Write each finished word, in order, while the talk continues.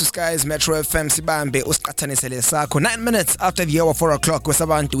Skies Metro FM sibambe usiqathanisele sakho 9 minutes after the hour 4 o'clock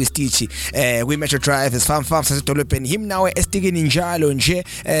kwesabantu westichi we Metro Drive is farm sasedolobheni him nawe estikini njalo nje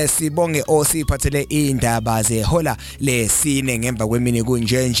sibonge osiphathele indaba zehola lesine ngemva kwemini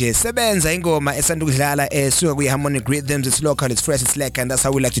kunjenje sebenza ingoma esanda kudlala esuka kwi Harmonic Rhythms. It's local, it's fresh, it's like, and that's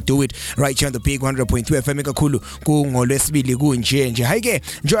how we like to do it right here on the Big 100.2 FM kakhulu kungolwesibili kunjenje. Hayike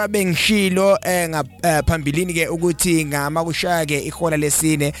njoba bengishilo ngaphambilini ke ukuthi ngama kushake ihola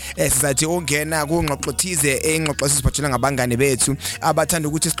lesine sizathi ungena kungxoxothize engxoxo sisiphathela ngabangane bethu abathanda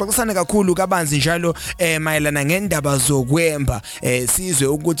ukuthi sixoxisane kakhulu kabanzi njalo mayelana ngendaba zokwemba sizwe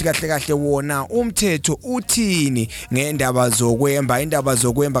ukuthi kahle kahle wona umthetho uthini ngendaba zokwemba, indaba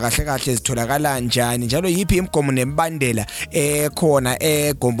zokwemba kahle kahle zitholakala njani njalo yipi imigomo nembandela ekhona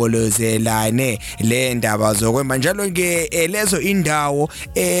egombolozelane le ndaba zokwemba njalo ke lezo indawo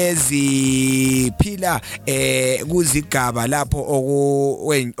eziphila kuzigaba lapho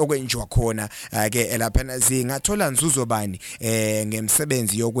okwenjwa khona ke lapha zingathola nzuzo bani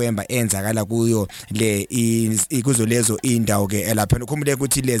ngemsebenzi yokwemba enzakala kuyo le kuzo lezo indawo ke lapha ukhumule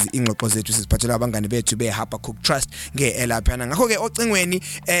ukuthi lezi ingxoxo zethu siziphathela abangane bethu beHabakkuk Trust ke lapha ngakho ke ocingweni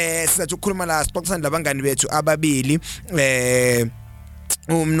sizathi ukukhuluma la sixoxisana labangane bethu ababili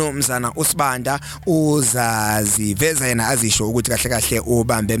umnumzana uSibanda uzaziveza yena azisho ukuthi kahle kahle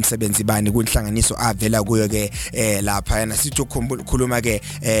ubambe emsebenzi bani kunhlanganiso avela kuyo ke lapha yena sithi ukukhuluma ke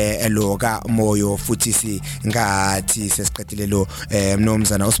loka moyo futhi singathi sesiqedile lo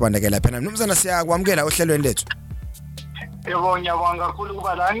mnumzana uSibanda ke lapha mnumzana siyakwamukela ohlelweni lethu. Yebo ngiyabonga kakhulu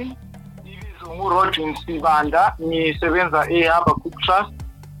kuba lani ibizo nguRodin Sibanda ngisebenza eHabakkuk Trust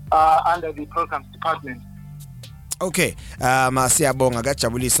under the programs department. Okay, siyabonga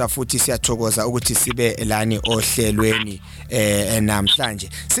kajabulisa futhi siyathokoza ukuthi sibe lani ohlelweni namhlanje.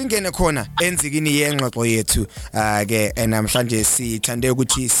 Singene khona enzikini yengxoxo yethu ke namhlanje sithande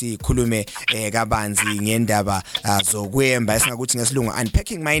ukuthi sikhulume kabanzi ngendaba zokwemba esingakuthi ngesilungu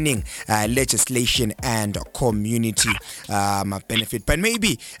unpacking mining legislation and community benefit. But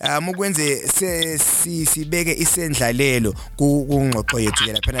maybe mukwenze sibeke isendlalelo kungxoxo yethu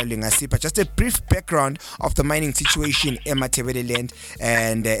ke lapha lingasipha just a brief background of the mining situation eMathebeleland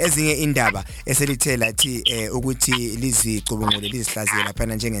and ezinye indaba eselithela athi ukuthi lizicubungule lizihlaziye lapha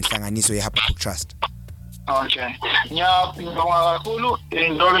njengenhlanganiso yeHabakkuk Trust. Okay. Ngiyabonga kakhulu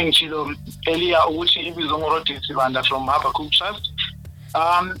njengoba ngitshilo earlier ukuthi ibizo nguRodin Sibanda from Habakkuk Trust.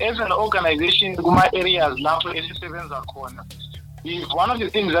 As an organization kuma areas lapho esisebenza khona, one of the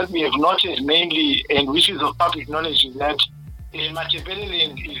things that we have noticed mainly and which is of public knowledge is that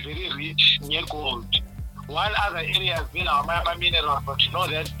Mathebeleland is very rich in gold. While other areas being our minerals, but you know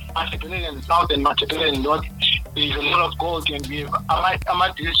that Mathebeleland South and Mathebeleland North, there is a lot of gold and we have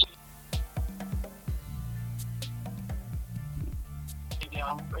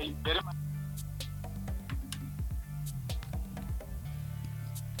very much.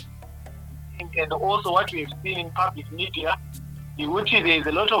 And also what we have seen in public media, there is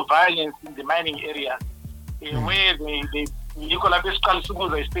a lot of violence in the mining areas, where they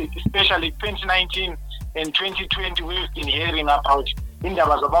especially 2019 and 2020 we've been hearing about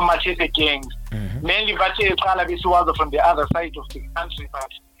indaba zabamachete gangs. Mainly bathe eqala besiwaza from the other side of the country,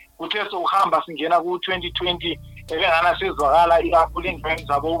 but uthe sokuhamba singena ku 2020 ebengana sezwakala ikakhulu ingane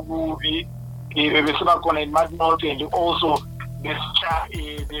zabo ububi besiba khona in North and also the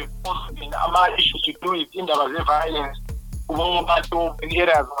issues to do with indaba ze-violence in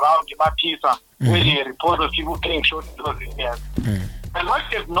areas around Mapisa where there are reports of people getting shot in those areas. And what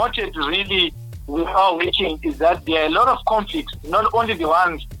they've noted really with our working is that there are a lot of conflicts, not only the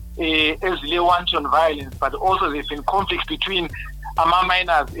ones as they want on violence, but also there's been conflicts between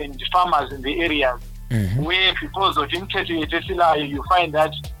miners and farmers in the areas, where because of interest you find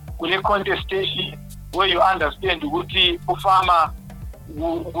that with a contestation where you understand ukuthi farmer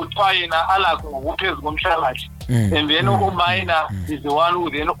would try na ala kuphezulu komhlabathi, and then miner is the one who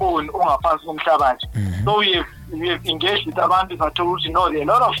then own ongaphansi komhlabathi. So we have engaged with abantu bathola ukuthi no, there are a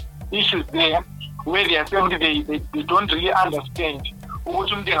lot of issues there where they are saying they don't really understand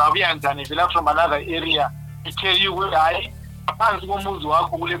ukuthi umuntu engabuya njani vela from another area to tell you where I phansi komuzi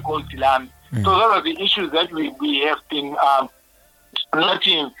wakho kule gold lami. So those are the issues that we have been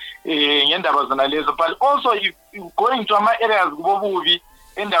noting ngendaba zona lezo. But also if you go into ama areas kubobubi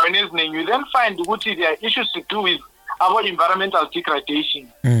endaweni eziningi, you then find ukuthi there are issues to do with our environmental degradation,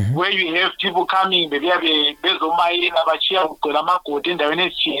 where you have people coming bezomayina bachiya kugcwala amagodi endaweni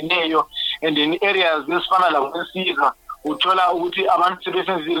ezitshiyeneyo, and in areas ezifana lakwensizwa uthola ukuthi abantu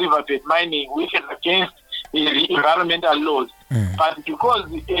sebesenzisa riverbed mining which is against the environmental laws. But because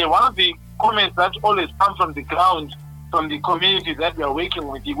one of the comments that always come from the ground from the communities that we are working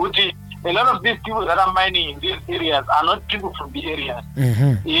with. A lot of these people that are mining in these areas are not people from the areas.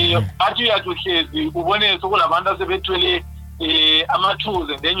 But you have to say, tools,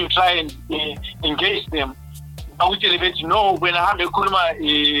 and then you try and engage them. Which is no, when I have a Kulma,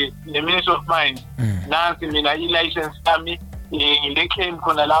 the Minister of Mines, Nancy Mina, license Tami, they came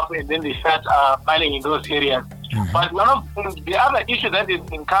Konalap, and then they start mining in those areas. But one of the other issues that is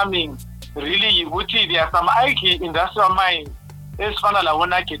incoming, really, which there are some Aiki industrial mines, there's Fanala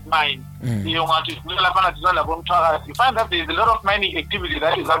mine. You find that there's a lot of mining activity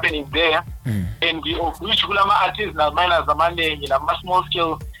that is happening there, and which Gulama artists now miners are mining in a much small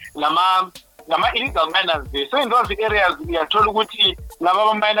scale, Lama illegal miners there. So in those areas, we are told Guti,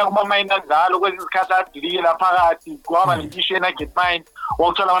 Lama miners, the Always Kata, the Parati, Guava, and Ishena get mine,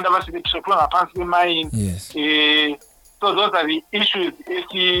 also Lama Tripura, mine. Yes. So those are the issues.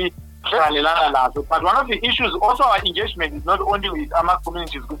 But one of the issues, also our engagement is not only with Ama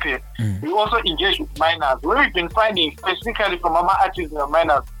communities, we also engage with miners. What we've been finding, specifically from Ama artists and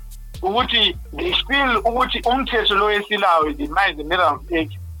miners, they feel the mines, the minerals,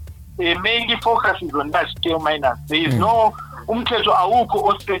 mainly focuses on large scale miners. There is no or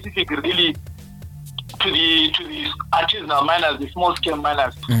specific really to the artisanal miners, the small scale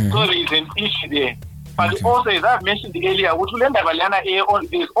miners. So there is an issue there. But also, as I've mentioned earlier,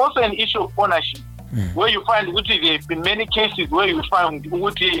 there's also an issue of ownership, where you find there have been many cases where you find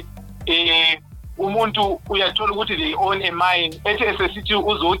umuntu uyathola they own a mine. No,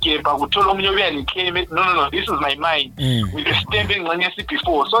 this is my mine. With the stamping on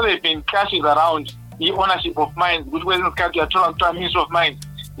before. So there have been clashes around the ownership of mines, which wasn't captured to Minister of Mines.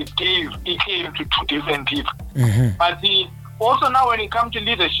 It came to two different people. But also now when it comes to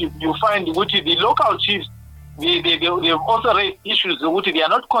leadership, you find the local chiefs, they've also raised issues. They are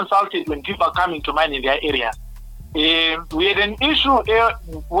not consulted when people are coming to mine in their area. We had an issue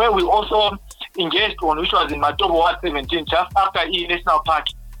where we also engaged on, which was in Matobo Ward 17, just after E National Park,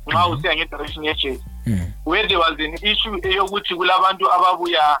 where there was an issue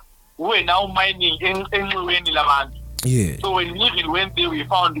who were now mining in Laman. Yeah. So when we went there, we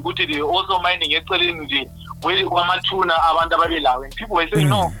found they were also mining when people were saying,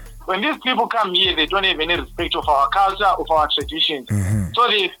 no, when these people come here, they don't have any respect of our culture, of our traditions. So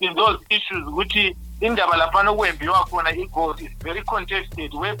there's been those issues which in the Balapano when it's very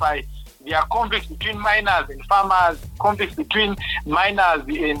contested, whereby there are conflicts between miners and farmers, conflicts between miners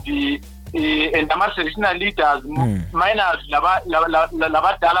and the traditional leaders, miners,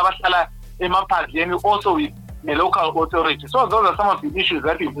 also with the local authority. So those are some of the issues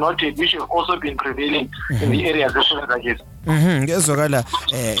that we've noted, which have also been prevailing in the areas as I guess. Ngezwakala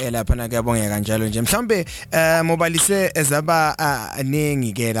lapha na kuyabongeka kanjalo nje mhlambe mobalise ezaba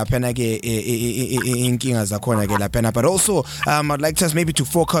aningi ke lapha na ke inkinga zakhona ke lapha, but also I'd like us maybe to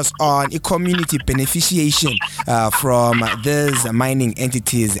focus on a community beneficiation from these mining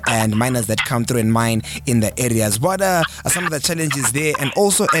entities and miners that come through and mine in the areas. What are some of the challenges there, and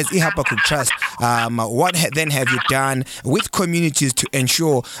also as iHabakkuk Trust, what then have you done with communities to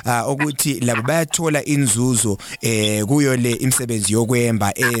ensure ukuthi labo bayathola inzuzo kuyo le imsebenzi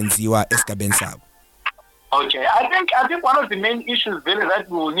yokwemba eyenziwa esigabeni sabo? Okay, I think one of the main issues there that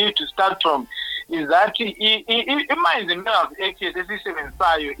we will need to start from is that Mines and Minerals Act is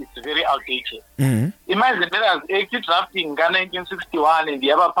very outdated. Mines and Minerals Act drafted in Ghana 1961 and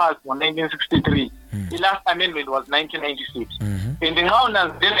the other parts were 1963. The last amendment was 1996. And the now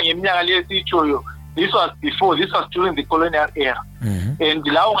this was before, this was during the colonial era. And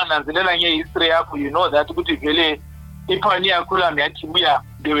the law history, you know that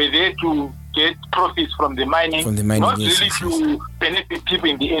they were there to get profits from the mining, not really to benefit people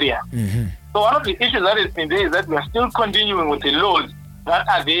in the area. So one of the issues that has been there is that we are still continuing with the laws that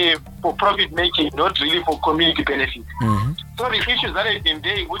are there for profit making, not really for community benefit. So the issues that have been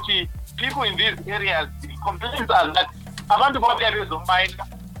there, which people in these areas, the complaints are that about the areas of mine,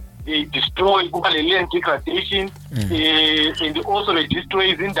 they destroy land degradation, and also they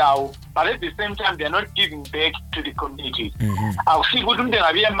destroy Zindao, but at the same time they are not giving back to the communities. There's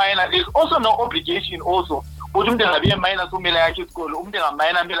also no obligation also. Printers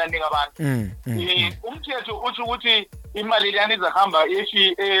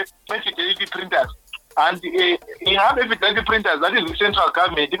and you have fidelity printers, that is the central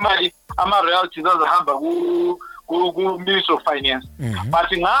government. Royalties Minister of Finance.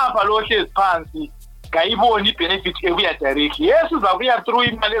 But in our policies, fancy, Gaibo benefit every direct. Yes, we are through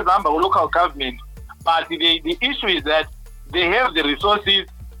in local government. But the issue is that they have the resources,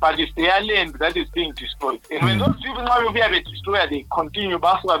 but it's their land that is being destroyed. And when those people now have it destroyed, they continue.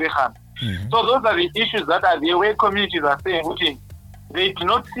 So those are the issues that are there where communities are saying, okay, they do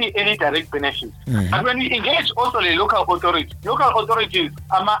not see any direct benefits. And when we engage also the local authorities,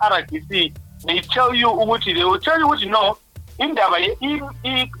 RDC, they will tell you, no, in the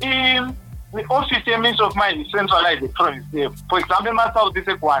office means of mind is centralized. For example, my South is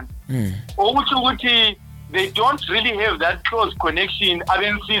one. They don't really have that close connection.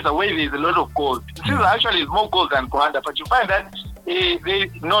 Caesar, where there's a lot of gold. Caesar actually is more gold than Kwanda, but you find that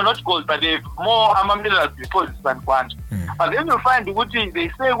not gold, but they have more minerals deposits than Kwanda. But then you find they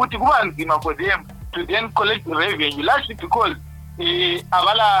say for them to then collect the revenue, largely because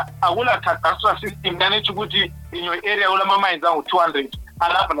Awula catastrophe system manage in your area, all my mines are 200. But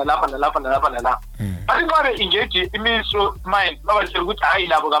if I engage it means so mind, I was a good eye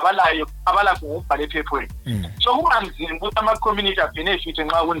level of people. So who am in Butama community of benefit in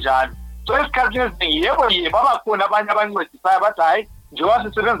Mawunjan? So if Cardinals say, Baba Kunaban was Sabatai, Joas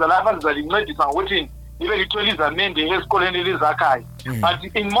students the levels that emerges on waiting, even literally the main the health colony Zakai. But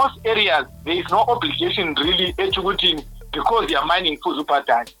in most areas, there is no obligation really educating because they are mining for super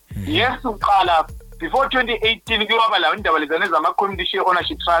time. Yes, to Kala. Before 2018, we were community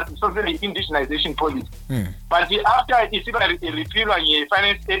ownership trust, socially indigenization policy. But after a repeal on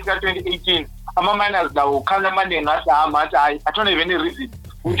finance state 2018, among miners now, Kalaman and I don't have any reason.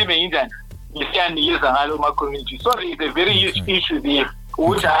 We didn't years and community. So it's a very huge issue there,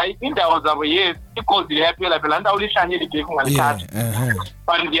 which I think that was our years because the happy level and only shiny the people and cat.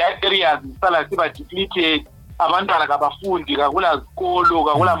 But in the areas, Salasiba depleted. Abantwana kabafundi kakula skolo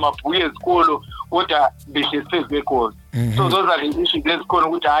kakula mabuye eskolo kodwa behlise records. So those are the issues ezikhona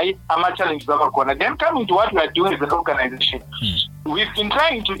ukuthi hayi ama challenges abakhona. Then coming to what we are doing as an organization, we've been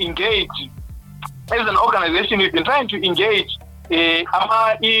trying to engage as an organization. We've been trying to engage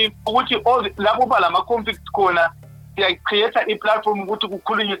ukuthi all labo balama conflicts khona create a platform ukuthi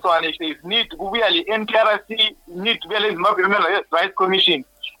kukhulunyiswane if there is need kubuya le NPRC need kubuya le Zimbabwe Human Rights Commission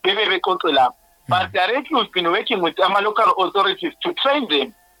bebe bexoxe lapho. But directly we've been working with our local authorities to train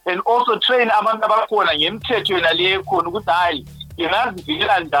them and also train abantu abakhona ngemithetho yena leyo khona ukuthi hayi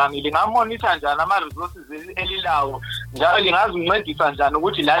lingazivikela njani lingamonitha njani ama resources elilawo njalo lingazincedisa njani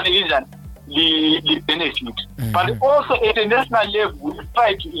ukuthi lana linjani li benefit. But also at a national level we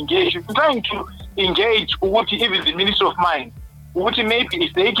try to engage. We're trying to engage ukuthi even the Ministry of Mines ukuthi maybe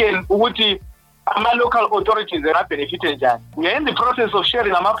if they can ukuthi our local authorities are benefiting njani. We are in the process of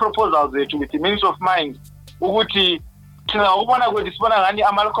sharing our proposals with the Ministry of Mines ukuthi thina ubona ukuthi sibona ngani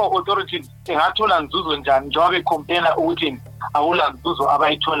ama local authorities engathola nzuzo njani njengoba complainer ukuthi awula nzuzo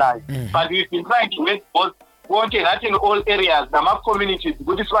abayitholayo. But we've been trying to make both wonke ngathi in all areas nama communities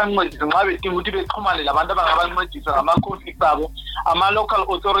ukuthi sibancedise nxa bedinga ukuthi bexhumane labantu abangabancedisa ngama conflicts abo ama local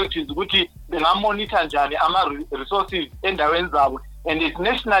authorities ukuthi bengamonitor njani ama resources endaweni zabo and at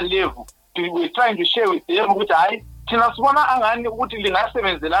national level we're trying to share with them ukuthi hayi thina sibona angani ukuthi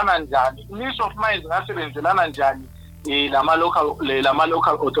lingasebenzelana njani Ministry of Mines lingasebenzelana njani lama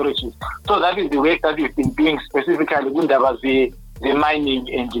local authorities. So that is the work that we've been doing specifically kundaba the mining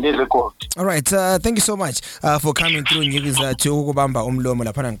and the record. All right, thank you so much for coming through nyikiza ukubamba umlomo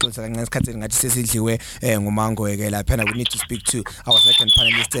lapha ngixoxa kancane isikhathi ngathi sesidliwe ngumango ke lapha we need to speak to our second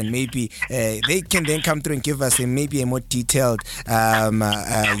panelist and maybe they can then come through and give us maybe a more detailed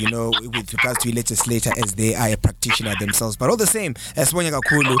with regards to legislator as they are a practitioner themselves. But all the same sibonye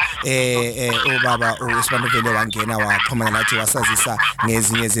kakhulu ubaba uSibandovele wangena waxhumana lathi wasazisa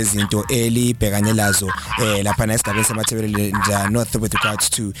ngezinye zezinto elibhekanye lazo lapha esigabeni semathebelele north with regards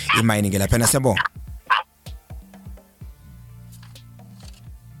to mining lapha nasebo.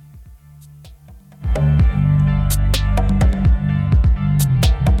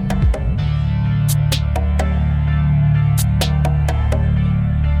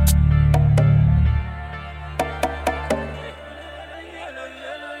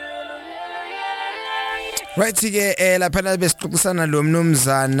 Right ke lapha besixoxisana lo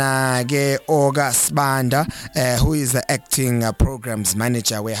mnumzana ke August Banda who is the acting programs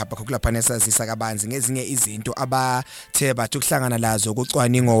manager we hapha kulapha nesazisa kabanzi ngezinye izinto abathe bathi ukuhlangana lazo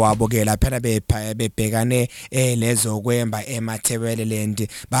kucwaningo wabo ke lapha bebhekane lezo kwemba eMathebeleland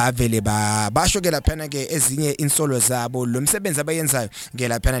bavele basho ke lapha ke ezinye insolo zabo lo msebenzi abayenzayo ke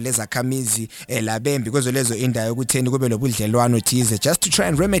lapha lezakhamizi labembi kwezo lezo indawo ukutheni kube lobudlelwano thize just to try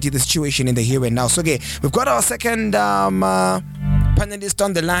and remedy the situation in the here and now. So ke we've got our second panelist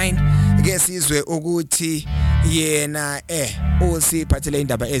on the line. Guess izwe ukuthi yena usiphathele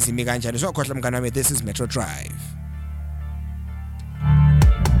indaba ezimi kanjani. So khohla mngana wami, this is Metro Drive.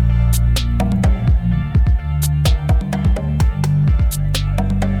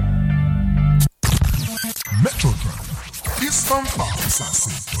 Metro Drive. Isifamfa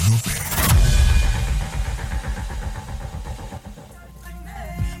sasedolobheni.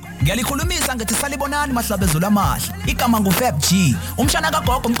 Ngiyalikhulumisa ngithi salibonani mahlabezulu amahle. Igama nguFab G. Umshana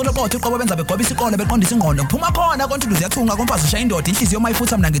kagogo umculo qotho uqobo benza begqoba isikole beqondisa ingqondo. Kuphuma khona kontuduzi yathunga komfazi ushaya indoda inhliziyo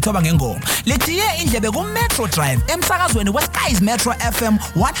mayifutha mina ngithoba ngengoma. Lithiye indlebe ku Metro Drive emsakazweni weSky's Metro FM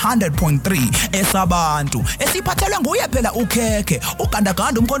 100.3 esabantu. Esiphathelwe nguye phela ukhekhe.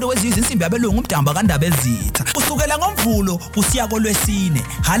 Ugandaganda umkhondo wezizwe insimbi yabelungu umdamba kaNdaba ezitha. Kusukela ngoMvulo kusiya koLwesine.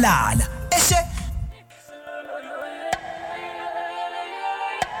 Halala. Eshe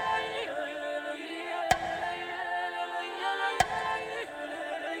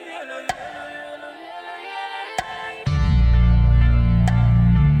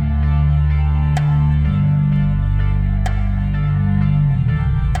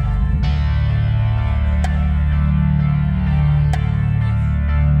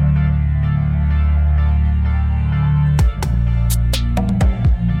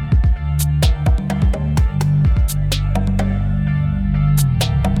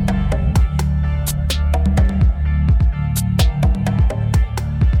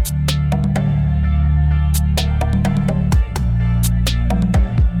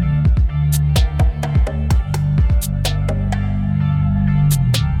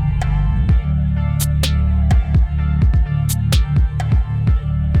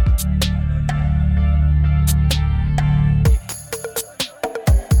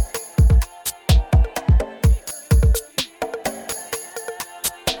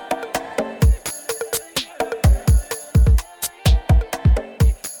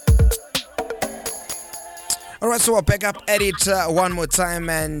Alright, so we're back up at it one more time,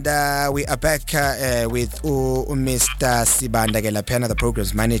 and we are back with Mr. Sibanda Gelapena, the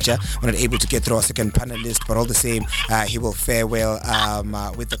programs manager. We're not able to get through our second panelist, but all the same, he will fare well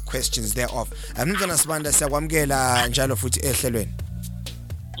with the questions thereof. Mnumzana Sibanda siyawamkela njalo futhi ehlelweni.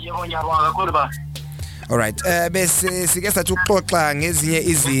 Yebo ngiyabonga kakhulu ba. Alright, bese sike sathi ukuxoxa ngezinye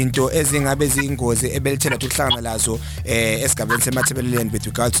izinto ezingabe zingozi ebelithela ukuhlangana lazo esigabeni seMatabeleland with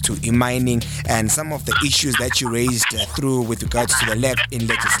regards to mining and some of the issues that you raised through with regards to the lack in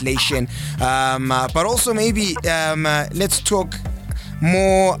legislation, but also maybe let's talk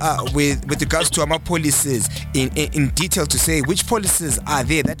more with regards to our policies in detail, to say which policies are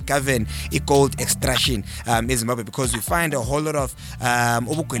there that govern gold extraction in Zimbabwe, because we find a whole lot of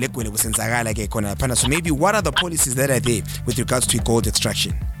so maybe what are the policies that are there with regards to gold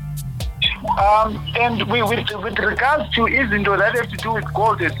extraction? And with regards to izinto that have to do with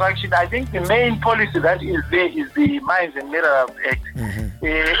gold extraction, I think the main policy that is there is the Mines and Minerals Act.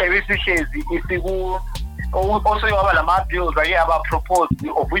 Also, you have a bills that proposed,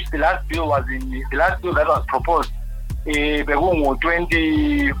 of which the last bill that was proposed,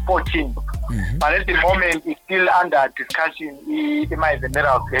 2014. But at the moment, it's still under discussion in the Mines and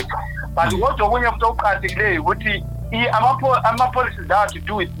Minerals Act. But what you have to talk about today, what policies that have to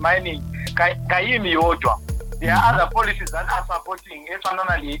do with mining, there are other policies that are supporting.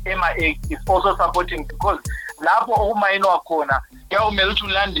 Especially MIA is also supporting, because lapo mine corner,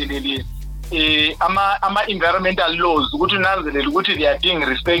 ama environmental laws, they are being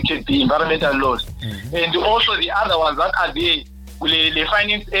respected, the environmental laws. And also the other ones that are there, the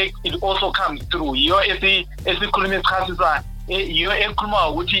Finance Act, it also comes through. Your economic crisis, your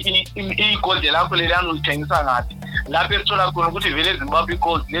economy, which is called the local land will change. La persona con which village Zimbabwe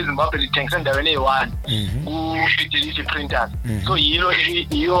calls Zimbabwe tanks and the one who printers. So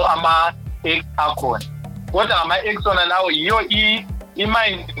you ama egg acon. What are my eggs on now?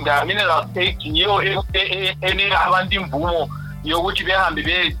 Imine the mineral state, any abandim boom, which they have the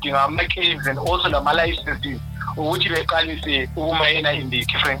caves and also the Malay system, which they can say in the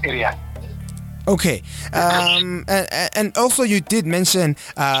different areas. Okay, and also you did mention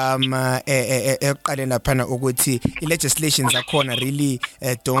legislations are really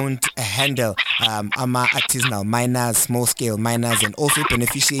don't handle artisanal miners, small scale miners, and also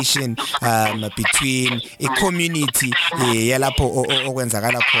beneficiation between a community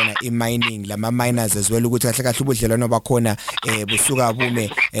in mining lama miners as well,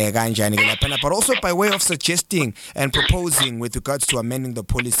 but also by way of suggesting and proposing with regards to amending the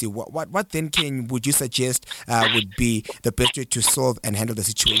policy, what then would you suggest would be the best way to solve and handle the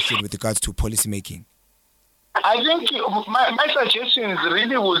situation with regards to policy making? I think my suggestions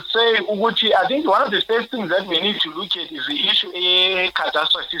really would say, I think one of the first things that we need to look at is the issue of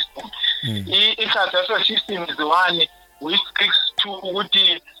cadastral system. A cadastral system is the one which speaks to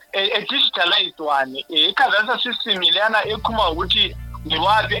a digitalized one. A cadastral system ilana ekuma ukuthi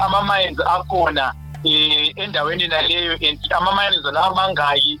niwapi ama-mines akhona endaweni naleyo and ama-mines lawo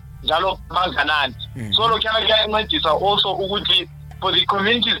mangaki njalo manganani. So lokuyana kuyancedisa also ukuthi for the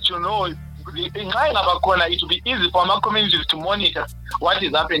communities to know it will be easy for our communities to monitor what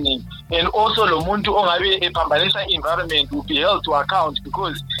is happening, and also lo muntu ongabe ephambanisa environment will be held to account,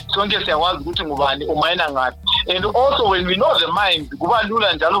 because sonke siyawazi ukuthi ngubani umayina ngapi. And also when we know the mines, kuba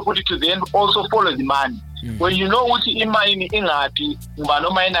lula njalo futhi to then also follow the money. When you know ukuthi imine ingaphi ngubani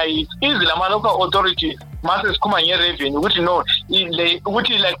omayina it, easy lama local authorities mase sikhuma nge-revenue ukuthi no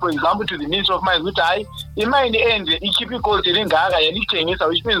ukuthi like for example to the Ministry of Mines ukuthi hayi imine enje ikhipha igold elingaka yalithengisa,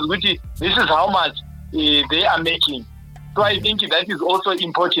 which means ukuthi this is how much they are making. So I think that is also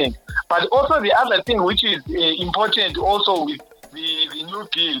important. But also the other thing which is important also with the new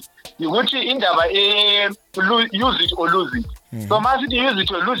bill, ukuthi indaba use it or lose it. So masithi use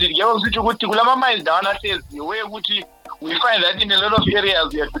it or lose it, ngiyabona ukuthi kulama mines dawana hlezi where ukuthi we find that in a lot of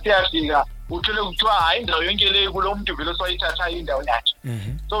areas we have to say uthole kuthiwa hayi indawo yonke le kulo muntu vele soyithatha indawo yakhe.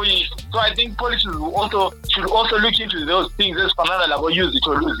 So I think politicians should also look into those things ezifana labo use it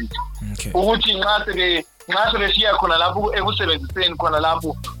or lose it. Ukuthi nxa sebesiya khona lapho ekusebenziseni khona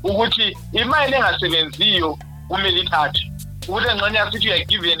lapho ukuthi imali engasebenziyo kumele ithathe. Ukuthi engxenye yasithi you are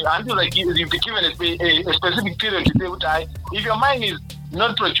given until you be given a specific period to say ukuthi hayi if your mine is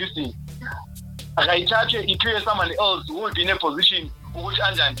not producing akayithathe ithiwe someone else who will be in a position ukuthi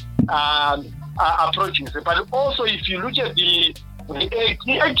anjani approaching. But also if you look at the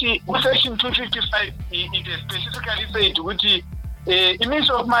section 255, it specifically said ukuthi the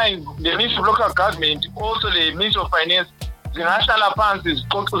Ministry of Mines, the Ministry of Local Government, also the Ministry of Finance, zingahlala phansi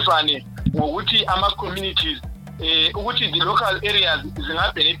zixoxisane ngokuthi ama communities ukuthi the local areas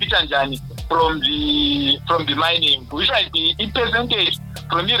zingabenefita njani from the mining, which might be a percentage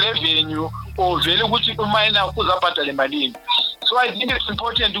from the revenue or vele ukuthi uminer uzabhadala malini. So I think it's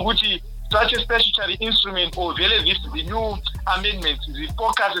important ukuthi such a statutory instrument or vele the new amendments, the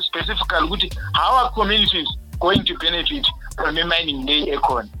focus specifically ukuthi how are communities going to benefit from the mining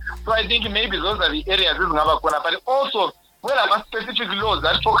econ. So I think maybe those are the areas but also where are specific laws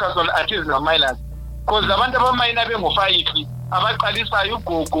that focus on artisanal miners, because abantu abamina bengo-5 abaqalisayo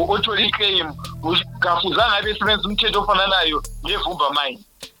ugogo othola iclaim kafuzanga abesebenza umthetho ofananayo ngevumba mine.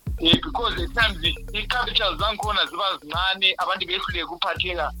 Because at times the capital zankhona ziba zincane abantu behluleke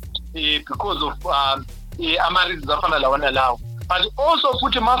ukuphatheka because of ama-reasons afana lawana lawo. But also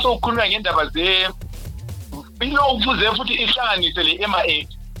futhi maso ukhulunywa ngendaba kufuze futhi ihlanganise le EMA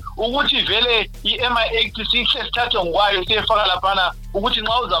Act ukuthi vele i-EMA Act sithathe ngwayo siyefaka laphana ukuthi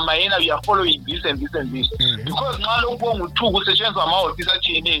nxa uzamayena you are following this and this and this. Because nxa lokhu ongu-2 kusetshenziswa ama-office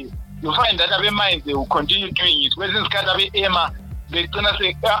atshiyeneyo, you find that abe-mines they will continue doing it. Kwezinye izikhathi abe-EMA begcina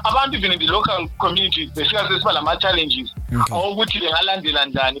abantu even in the local communities befika sesiba lama-challenges ukuthi bengalandela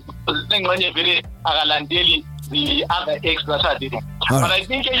njani because engxenye vele akalandeli the other acts that are there. But I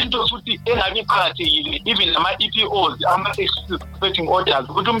think into futhi engabe iqhathekile even ama-EPOs, ama-expecting orders,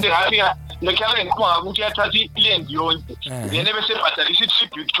 ukuthi umuntu engafika lekhala ngikhuluma ukuthi uyathatha iland yonke then ebesebhadalisa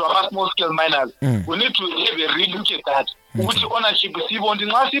i-tribute to ama-small scale miners. We need to have a real look at that ukuthi ownership sibonke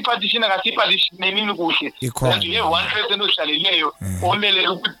nxa siyiphathishina kasiyiphathishineni kuhle and you have one person ohlaleleyo omele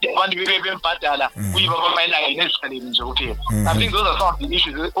ukuthi abantu bembhadala kuyiba abamayinayo nezihlaleni nje kuphela. I think those are some of the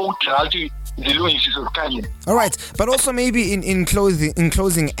issues okudinga all right, but also maybe in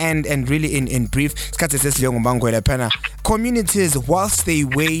closing and really in brief, communities whilst they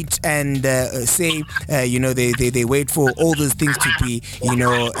wait and say they wait for all those things to be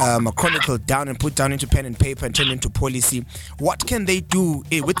chronicled down and put down into pen and paper and turned into policy. What can they do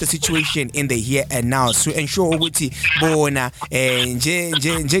with the situation in the here and now to ensure ukuthi bona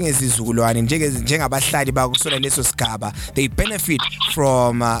njengezizukulwane njengabahlali bakusona leso sigaba they benefit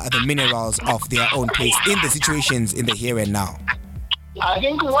from the minerals of their own place in the situations in the here and now? I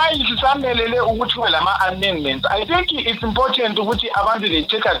think while sisamelele ukuthi lama amendments, I think it's important ukuthi abantu they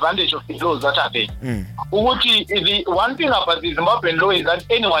take advantage of the laws that are there. Ukuthi the one thing about the Zimbabwean law is that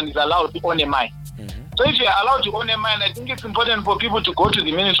anyone is allowed to own a mine. So if you are allowed to own a mine, I think it's important for people to go to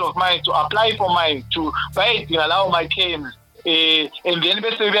the Ministry of Mines to apply for mines, to buy it, allow my claims. And then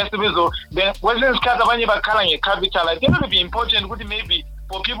then wasn't abanye bakhala ngecapital. I think it would be important maybe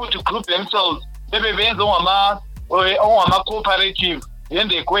for people to group themselves. Maybe benze ongama cooperative, then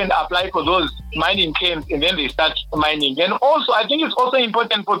they go and apply for those mining claims and then they start mining. And also I think it's also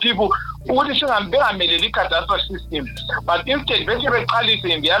important for people ukuthi singambemeleli cadastral system, but instead bese beqalise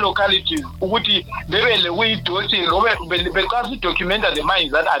in their localities ukuthi bebele kuyidoti ngoba beqasa document the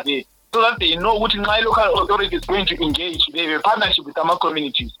mines that are there, so that they know ukuthi nxa local authority is going to engage they partnership with our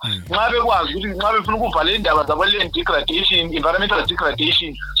communities. Nxa bekwazi ukuthi nxa befuna ukuvala indaba zabo land degradation, environmental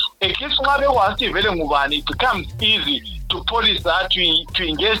degradation, it becomes easy to police that, to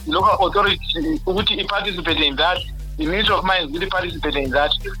engage the local authorities ukuthi participate in that. the Ministry of Mines really participate in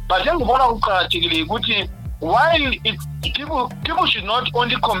that. But then while people should not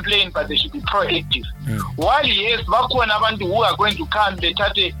only complain, but they should be proactive. While yes, who are going to come, they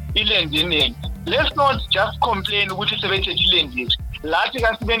start land. Let's not just complain which is land. Let's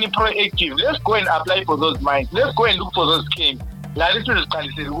be proactive. Let's go and apply for those mines. Let's go and look for those schemes. If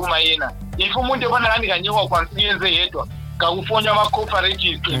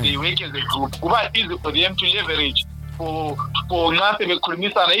cooperatives in the work as a group, it's easy for them to leverage for nothing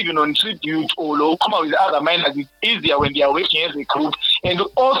even on tribute or come out with other miners. It's easier when they are working as a group. And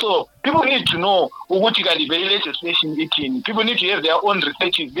also, people need to know what you got the very latest legislation meeting. People need to have their own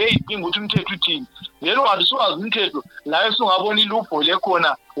researches. They think what you team. They know how to solve it. Life so have only look for their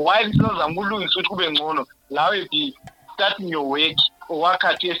corner. Why this is a mulu in such a mono. Now if you starting your work or work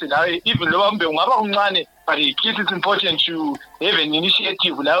at yesterday, even though money, but it is important to have an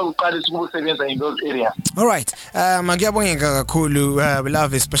initiative now in those areas. All right. We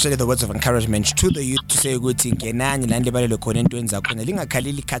love especially the words of encouragement to the youth to say good thing. Kenani lande balelo khona entweni zakhona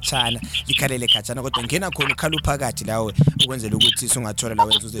lingakhalili khatshana likhalele khatshana kodwa ngena khona ukhala uphakathi lawe ukwenzela ukuthi sungathola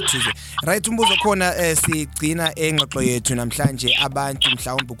lawe enzuzo ethize. Right, umbuzo khona sigcina engxoxo yethu namhlanje abantu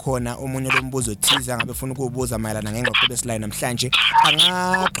mhlawumbe khona omunye lombuzo thiza ngabe ufuna ukubuza mayelana ngengxoxo besilayo namhlanje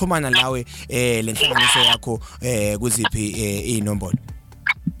angaxhumana lawe lenhlanganiso yakho kuziphi inombolo.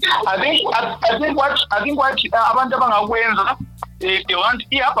 I think what abantu abangakwenza they want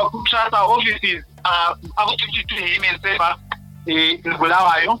iHabakkuk Trust offices about to him and Seba in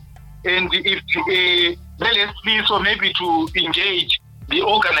Bulawayo, and if let's please so maybe to engage the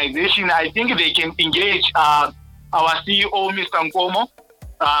organization, I think they can engage our CEO Mr. Nkomo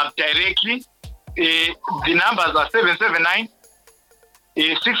directly. The numbers are 779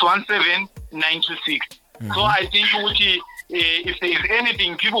 617 926. So I think if there is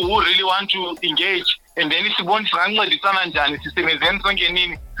anything, people who really want to engage, and then if you want to I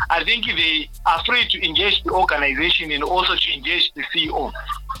think they are free to engage the organization and also to engage the CEO.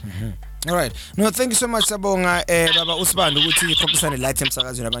 All right. No, thank you so much, Sabonga. Baba Usibanda ukuthi ikhophisane la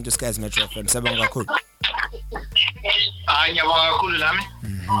emsakazweni abantu Skies Metro FM. Sabonga kakhulu. Ngiyabonga kakhulu lami.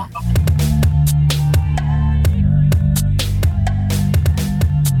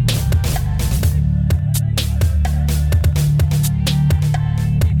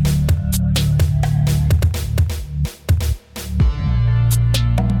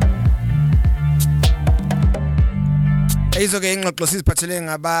 Izoke ingxoxo siziphathele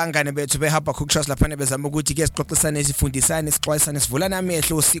ngabangane bethu beHabakkuk Trust lapha bezama ukuthi ke sixoxisane isifundisane sixwayisane sivulana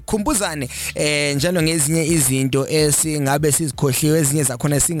amehlo sikhumbuzane njalo ngezinye izinto esingabe sizikhohliwe ezinye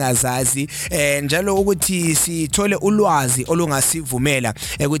zakhona singazazi njalo ukuthi sithole ulwazi olungasivumela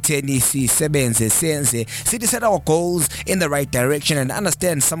ekutheni sisebenze senze set our goals in the right direction and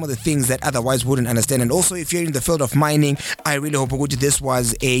understand some of the things that otherwise wouldn't understand. And also if you're in the field of mining, I really hope ukuthi this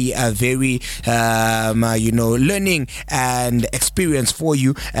was a very learning and experience for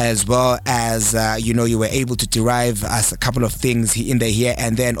you, as well as you were able to derive us a couple of things in the here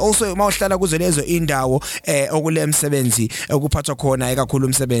and then. Also mawuhlala kuzolezo indawo okule msebenzi okuphathwa khona ekakhulu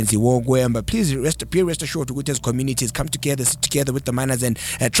umsebenzi wokwemba, please be rest assured ukuthi as communities come together, sit together with the miners and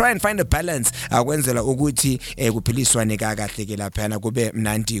try and find a balance kwenzela ukuthi kuphiliswane kahle ke lapha kube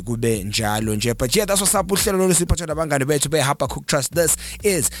mnandi kube njalo nje. But yeah, that's what's up uhlelo lolu siphathwa nabangane bethu beHabakkuk Trust. This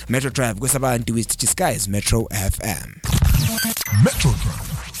is Metro Drive kwesabantu with Skies Metro FM. Metro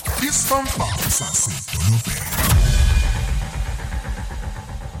Drive is from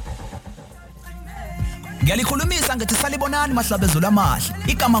Ngiyalikhulumisa ngithi salibonani mahlabezulu amahle.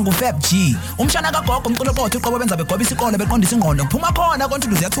 Igama nguFab G. Umshana kagogo umculopotho uqobo benza begoba isikole beqondisa ingqondo. Kuphuma khona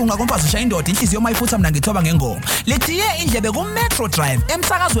kontuduze yathunga komphazi ushaya indoda inhliziyo mayifutha mina ngithoba ngengoma. Lithiye indlebe ku Metro Drive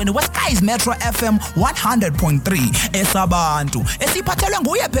emsakazweni weSkies Metro FM 100.3 esabantu. Esiphathelwe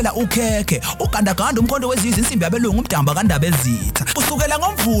nguye phela ukhekhe. Ugandaganda umkhondo wezizwe insimbi yabelungu umdamba kaNdaba ezitha. Kusukela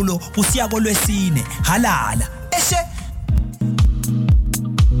ngoMvulo kusiya koLwesine. Halala.